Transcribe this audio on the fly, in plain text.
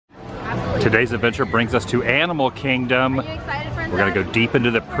Today's adventure brings us to Animal Kingdom. Are you excited, Princess? We're gonna go deep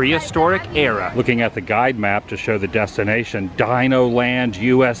into the prehistoric era. Looking at the guide map to show the destination, Dinoland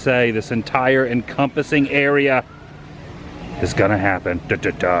USA, this entire encompassing area is gonna happen. Dun,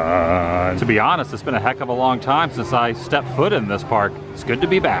 dun, dun. To be honest, it's been a heck of a long time since I stepped foot in this park. It's good to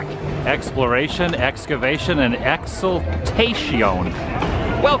be back. Exploration, excavation, and exultation.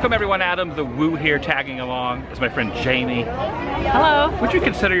 Welcome everyone, Adam the Woo here, tagging along. It's my friend Jamie. Hello. Would you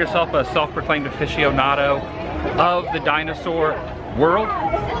consider yourself a self-proclaimed aficionado of the dinosaur world?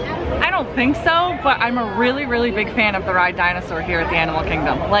 I don't think so, but I'm a really, really big fan of the ride Dinosaur here at the Animal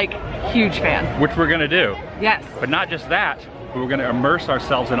Kingdom. Like, huge fan. Which we're gonna do. Yes. But not just that, we're gonna immerse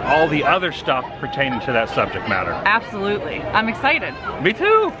ourselves in all the other stuff pertaining to that subject matter. Absolutely. I'm excited. Me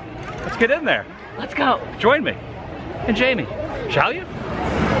too. Let's get in there. Let's go. Join me and Jamie, shall you?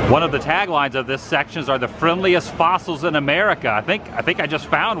 One of the taglines of this section are the friendliest fossils in America. I think I just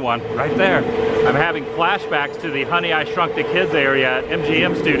found one right there. I'm having flashbacks to the Honey, I Shrunk the Kids area at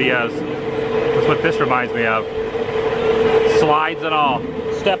MGM Studios. That's what this reminds me of. Slides and all.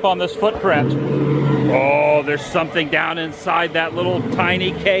 Step on this footprint. Oh, there's something down inside that little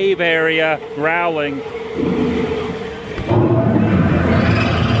tiny cave area, growling.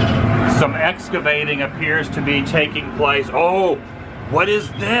 Some excavating appears to be taking place. Oh, what is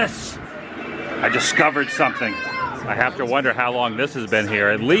this? I discovered something. I have to wonder how long this has been here.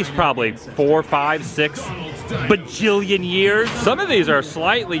 At least probably 4, 5, 6 bajillion years. Some of these are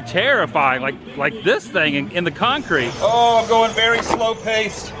slightly terrifying, like this thing in the concrete. Oh, I'm going very slow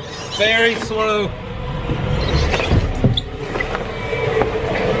paced. Very slow.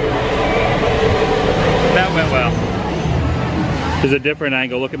 That went well. There's a different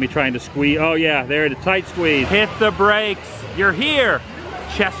angle. Look at me trying to squeeze. Oh yeah, there it is, tight squeeze. Hit the brakes. You're here.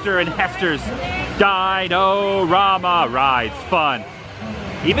 Chester and Hester's Dino-Rama rides. Fun.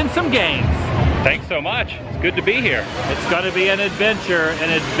 Even some games. Thanks so much. It's good to be here. It's gonna be an adventure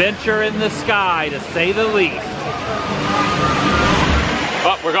in the sky, to say the least.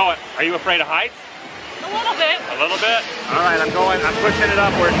 Oh, we're going. Are you afraid of heights? A little bit. A little bit? All right, I'm pushing it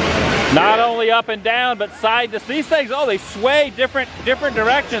upward. Not only up and down, but side to, these things, oh, they sway different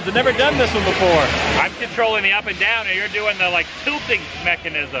directions. I've never done this one before. I'm controlling the up and down, and you're doing the like tilting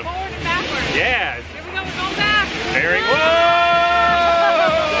mechanism. Forward and backwards. Yes. Here we go, we're going back. Very,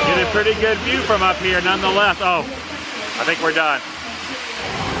 whoa! Get a pretty good view from up here nonetheless. Oh, I think we're done.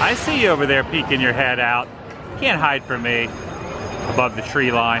 I see you over there peeking your head out. Can't hide from me above the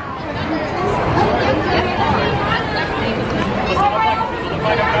tree line.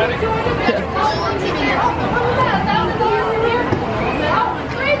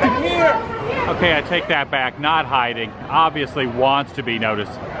 Okay, I take that back. Not hiding. Obviously wants to be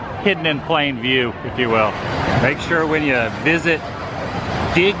noticed. Hidden in plain view, if you will. Make sure when you visit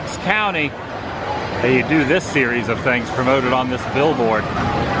Diggs County that you do this series of things promoted on this billboard.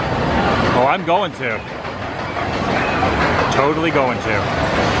 Oh, I'm going to. Totally going to.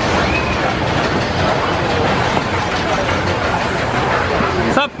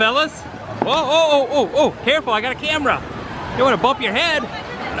 What's up, fellas? Whoa, oh, careful, I got a camera. You don't want to bump your head, you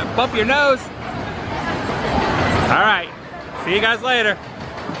want to bump your nose. All right, see you guys later.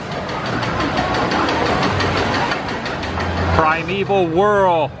 Primeval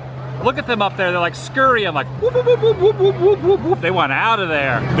Whirl. Look at them up there, they're like scurrying, like whoop, whoop, whoop, whoop, whoop, whoop, whoop, whoop. They went out of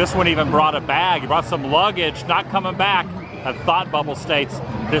there. This one even brought a bag, he brought some luggage, not coming back. A thought bubble states,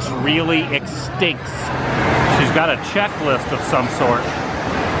 this really extinks. She's got a checklist of some sort.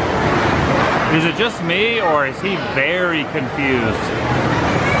 Is it just me, or is he very confused?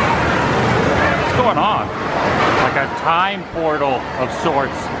 What's going on? Like a time portal of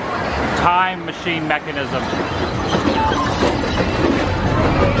sorts. Time machine mechanism.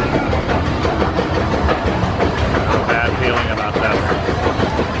 Bad feeling about that.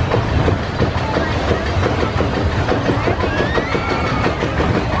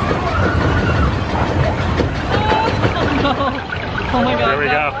 Oh my god. There we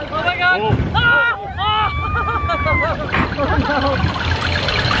go. Oh my god. Oh. Ah! Ah!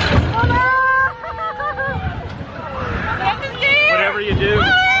 Oh no. Whatever you do,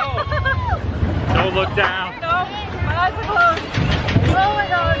 don't look down. No, my eyes are closed. Oh my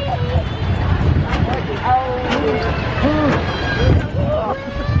god.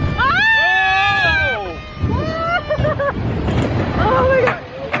 Oh my god.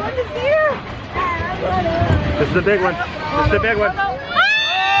 What is here? This is the big one. This is the big one. Oh, no.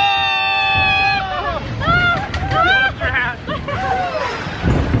 You lost your hat.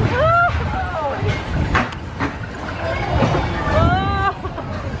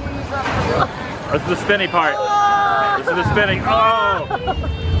 This is the spinny part. This is the spinning. Oh!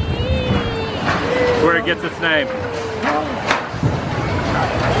 That's where it gets its name.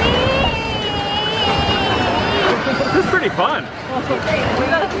 This is pretty fun.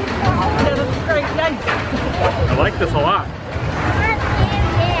 I like this a lot.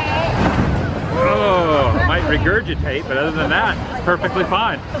 Oh, I might regurgitate, but other than that, it's perfectly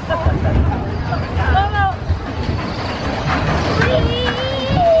fine.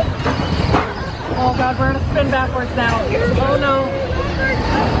 Oh God, we're gonna spin backwards now. Oh no.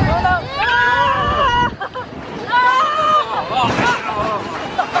 Oh no.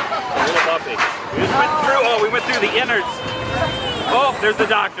 A little bumpy. We just went through, oh, we went through the innards. Oh, there's the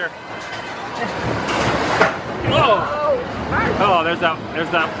doctor. Oh, there's that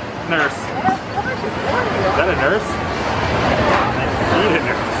nurse. Is that a nurse? I need a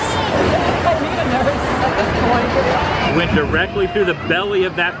nurse. I need a nurse at this point. Went directly through the belly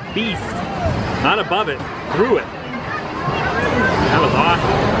of that beast. Not above it, through it. That was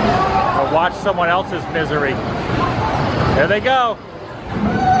awesome. I'll watch someone else's misery. There they go.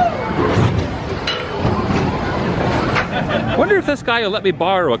 Wonder if this guy will let me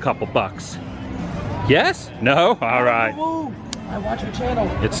borrow a couple bucks. Yes? No? All right. I watch your channel.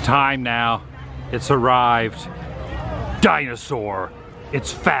 It's time now. It's arrived. Dinosaur.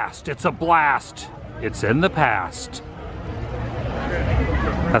 It's fast. It's a blast. It's in the past.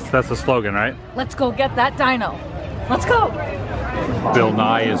 That's the slogan, right? Let's go get that dino. Let's go. Bill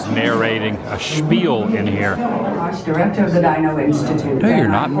Nye is narrating a spiel in here. Director of the Dino Institute. No, you're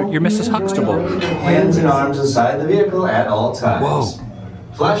not. You're Mrs. Huxtable. Hands and arms inside the vehicle at all times. Whoa.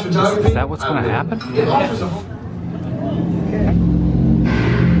 Flash photography. Is that what's going to happen? It offers a whole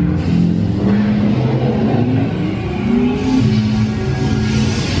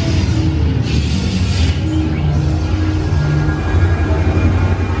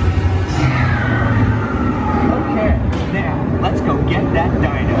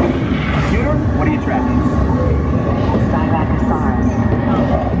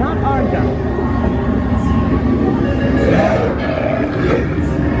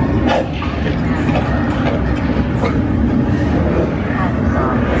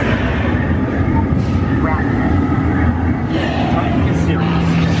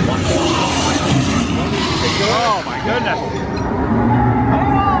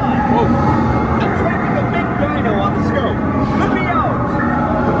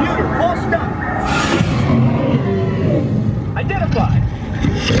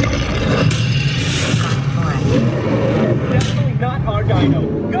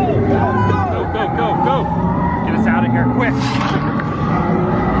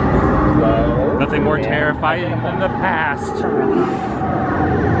Nothing more terrifying than the past.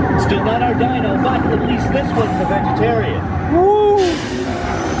 Still not our dino, but at least this one's a vegetarian. Woo!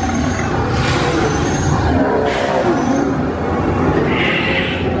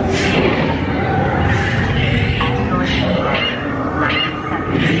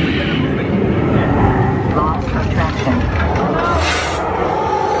 Lost attraction.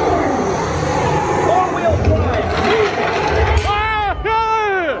 Four-wheel drive.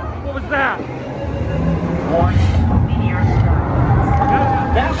 What was that? Meteor strike.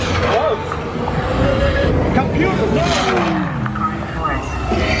 That was close. Computer, no!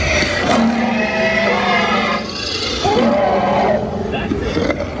 That's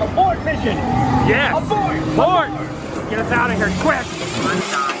it. Abort mission. Yes! Abort! Abort! Get us out of here, quick!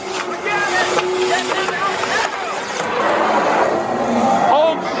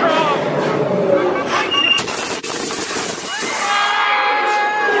 Hold strong!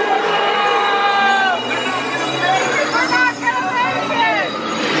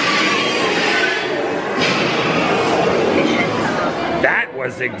 That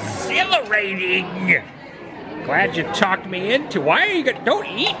was exhilarating! Glad you talked me into. Why are you gonna? Don't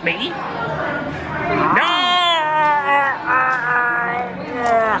eat me! No!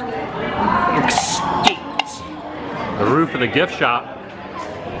 Extinct! The roof of the gift shop.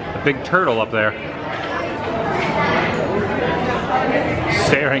 A big turtle up there.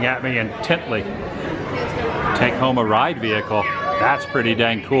 Staring at me intently. Take home a ride vehicle. That's pretty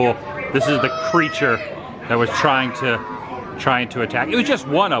dang cool. This is the creature that was trying to attack. It was just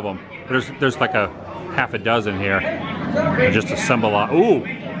one of them. There's like a half a dozen here. And just to symbolize, ooh,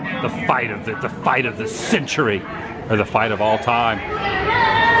 the fight of the century, or the fight of all time.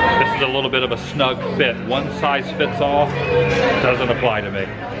 This is a little bit of a snug fit. One size fits all. Doesn't apply to me.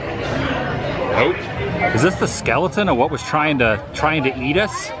 Nope. Is this the skeleton of what was trying to eat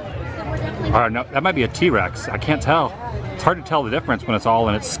us? Or no, that might be a T-Rex. I can't tell. It's hard to tell the difference when it's all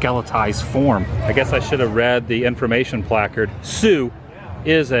in its skeletized form. I guess I should have read the information placard. Sue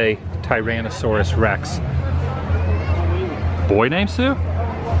is a Tyrannosaurus Rex. Boy named Sue?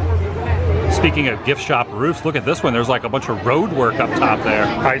 Speaking of gift shop roofs, look at this one. There's like a bunch of road work up top there.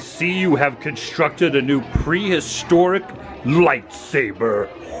 I see you have constructed a new prehistoric lightsaber.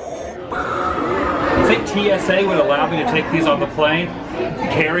 I think TSA would allow me to take these on the plane.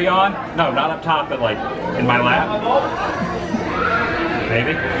 Carry on? No, not up top, but like in my lap.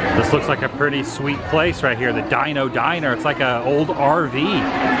 Maybe. This looks like a pretty sweet place right here, the Dino Diner. It's like an old RV.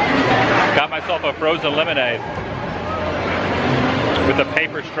 Got myself a frozen lemonade with a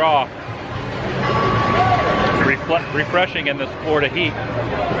paper straw. Refreshing in this Florida heat.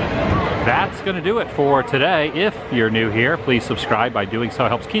 That's going to do it for today. If you're new here, please subscribe. By doing so, it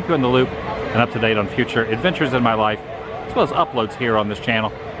helps keep you in the loop and up to date on future adventures in my life, as well as uploads here on this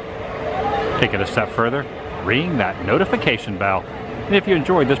channel. Take it a step further, ring that notification bell. And if you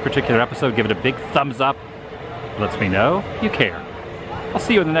enjoyed this particular episode, give it a big thumbs up. It lets me know you care. I'll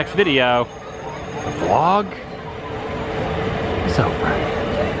see you in the next video. The vlog is over.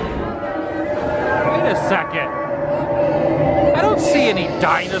 Wait a second. I don't see any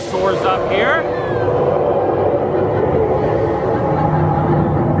dinosaurs up here.